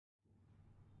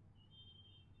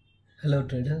Hello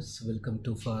traders, welcome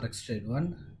to Forex Trade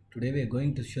 1. Today we are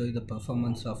going to show you the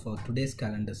performance of our today's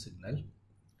calendar signal.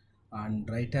 On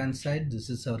right hand side, this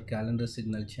is our calendar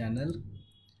signal channel.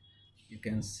 You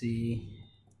can see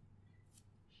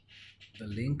the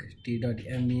link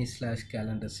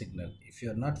t.me/calendar signal. If you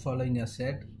are not following us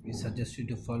yet, we suggest you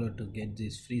to follow to get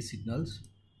these free signals.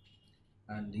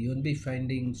 And you won't be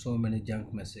finding so many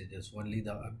junk messages, only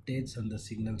the updates and the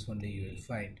signals only you will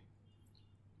find.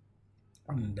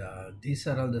 And these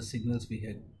are all the signals we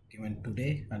have given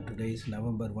today, and today is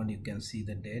November 1. You can see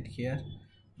the date here,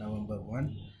 November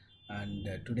 1, and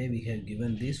today we have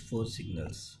given these 4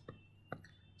 signals: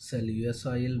 sell US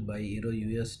oil, buy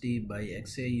EURUSD, buy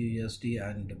XAUUSD,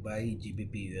 and buy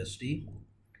GBPUSD.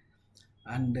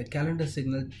 And the calendar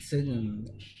signal,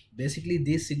 basically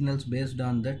these signals based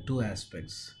on the 2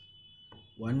 aspects.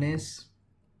 One is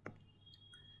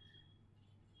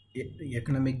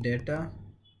economic data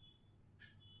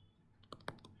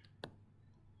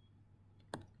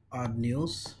or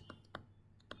news,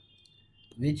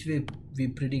 which we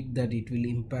predict that it will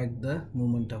impact the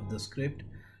movement of the script.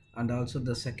 And also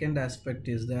the second aspect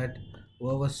is that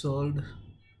oversold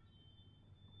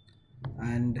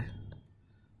and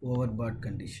overbought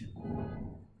condition.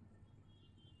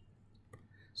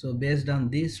 So based on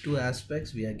these 2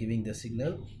 aspects we are giving the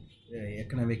signal.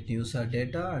 Economic news or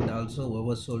data, and also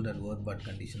oversold and overbought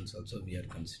conditions also we are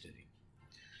considering.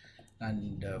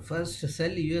 And first,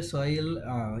 sell US oil,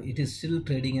 it is still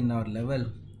trading in our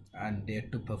level and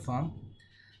yet to perform.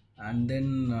 And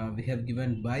then we have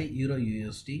given buy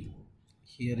EURUSD.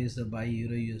 Here is the buy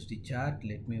EURUSD chart.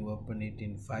 Let me open it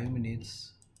in 5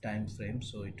 minutes time frame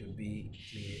so it will be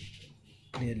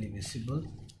clearly visible.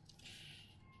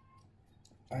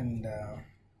 And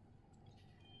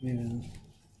we will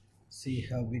see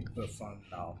how it performs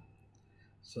now.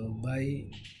 So buy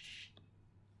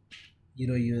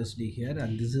EURUSD here,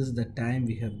 and this is the time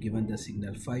we have given the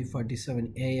signal,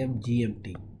 5:47 AM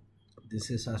GMT. This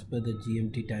is as per the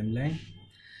GMT timeline.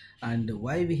 And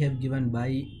why we have given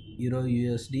buy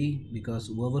EURUSD? Because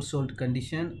oversold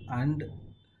condition and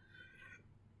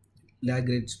lag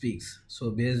rate speaks.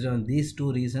 So based on these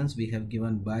 2 reasons we have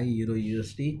given buy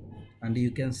EURUSD, and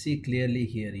you can see clearly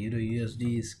here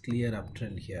EURUSD is clear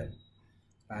uptrend here,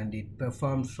 and it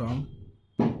performs from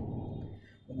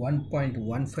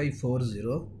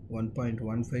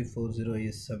 1.1540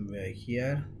 is somewhere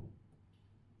here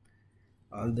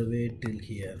all the way till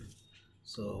here.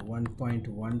 So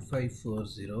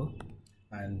 1.1540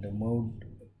 and moved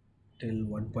till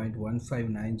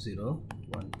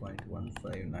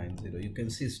 1.1590. You can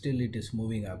see still it is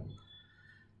moving up.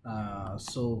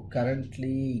 So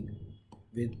currently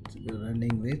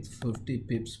running with 50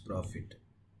 pips profit,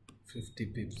 50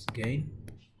 pips gain.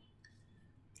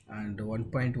 And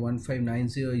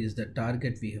 1.1590 is the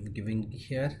target we have given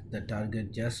here. The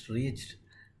target just reached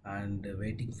and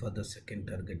waiting for the second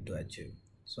target to achieve.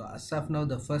 So as of now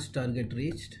the first target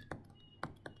reached,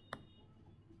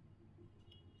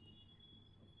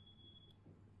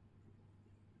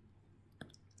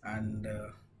 and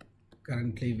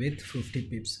currently with 50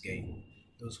 pips gain.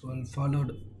 Those who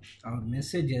followed our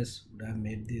messages would have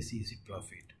made this easy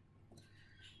profit.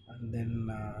 And then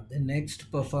the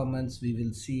next performance we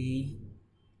will see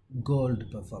gold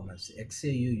performance,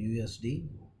 XAUUSD.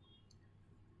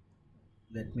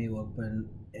 Let me open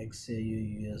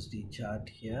XAUUSD chart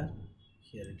here.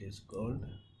 Here it is gold.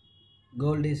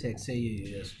 Gold is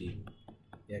XAUUSD.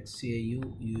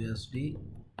 XAUUSD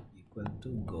equal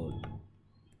to gold.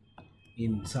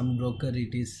 In some broker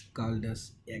it is called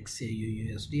as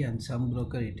XAUUSD, and some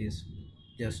broker it is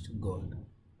just gold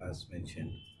as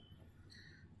mentioned.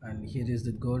 And here is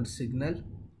the gold signal.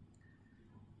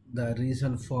 The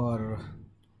reason for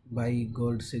buy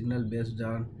gold signal based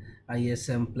on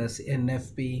ISM plus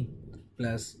NFP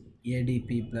plus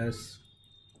ADP plus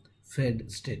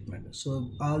Fed statement. So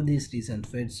all these reasons,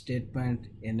 Fed statement,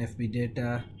 NFP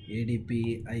data,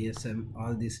 ADP, ISM,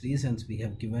 all these reasons we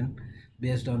have given.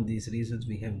 Based on these reasons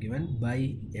we have given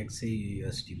buy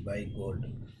XAUUSD, buy gold.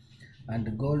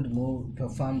 And gold move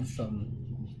performed from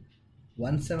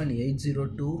 1780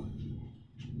 to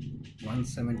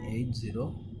 1780.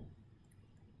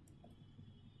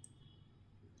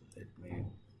 Let me,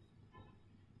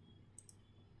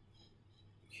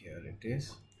 here it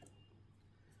is,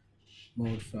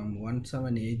 moved from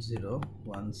 1780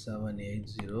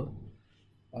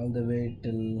 all the way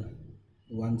till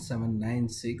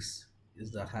 1796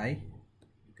 is the high.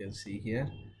 You can see here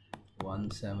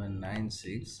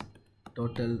 1796,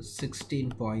 total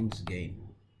 16 points gain.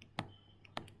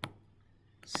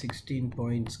 16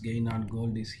 points gain on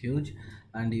gold is huge,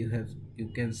 and you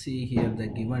can see here the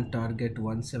given target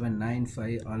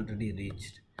 1795 already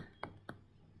reached.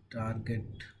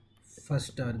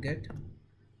 First target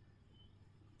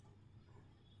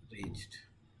reached,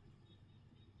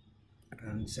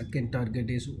 and second target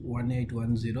is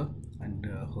 1810, and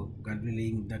God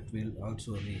willing that will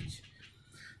also reach.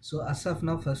 So as of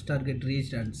now, first target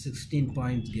reached and 16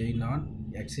 points gain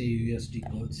on XAUUSD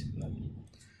gold signal.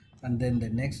 And then the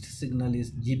next signal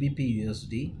is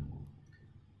GBPUSD.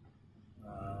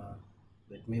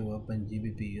 Let me open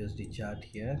GBPUSD chart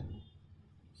here.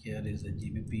 Here is the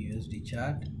GBPUSD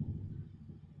chart.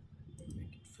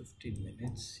 Make it 15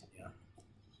 minutes. Yeah.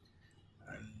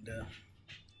 And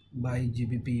buy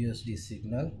GBPUSD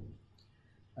signal,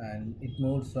 and it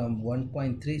moved from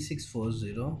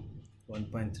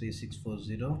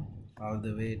 1.3640 all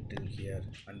the way till here,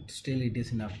 and still it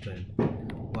is in uptrend.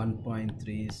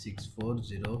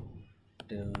 1.3640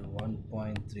 till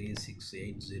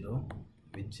 1.3680,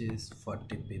 which is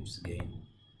 40 pips gain.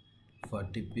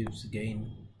 40 pips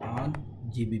gain on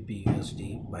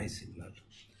GBPUSD buy signal.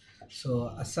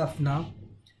 So as of now,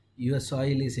 US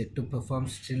oil is yet to perform,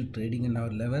 still trading in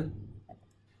our level,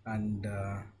 and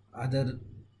other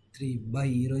three buy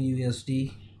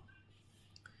EURUSD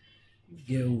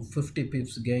gave 50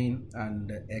 pips gain,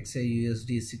 and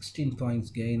XAUUSD 16 points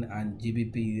gain, and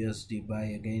GBPUSD buy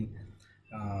again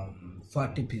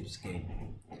 40 pips gain.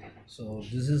 So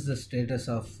this is the status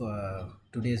of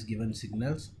today's given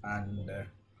signals, and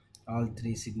all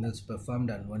three signals performed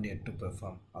and one yet to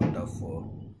perform out of 4.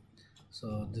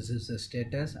 So this is the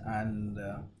status, and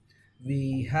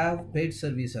we have paid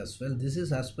service as well. This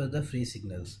is as per the free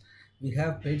signals. We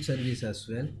have paid service as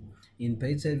well. In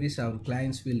paid service, our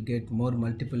clients will get more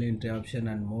multiple entry option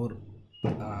and more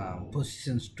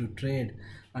positions to trade,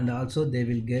 and also they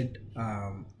will get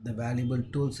the valuable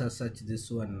tools as such,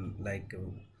 this one, like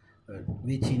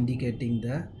which indicating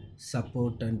the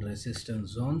support and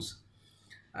resistance zones,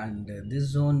 and this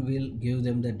zone will give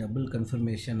them the double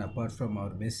confirmation apart from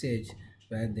our message,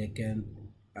 where they can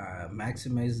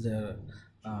maximize the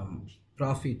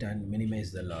profit and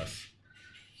minimize the loss.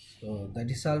 So that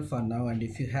is all for now, and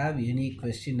if you have any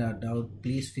question or doubt,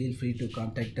 please feel free to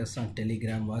contact us on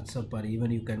Telegram, WhatsApp, or even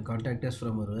you can contact us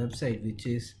from our website, which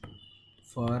is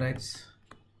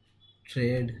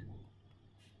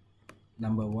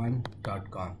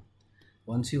forextrade1.com.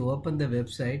 Once you open the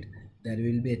website, there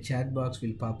will be a chat box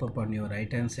will pop up on your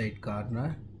right hand side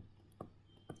corner.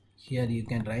 Here you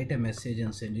can write a message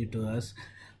and send it to us.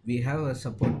 We have a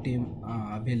support team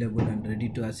available and ready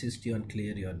to assist you and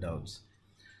clear your doubts.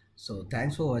 So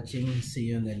thanks for watching. See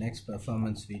you in the next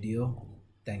performance video.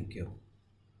 Thank you.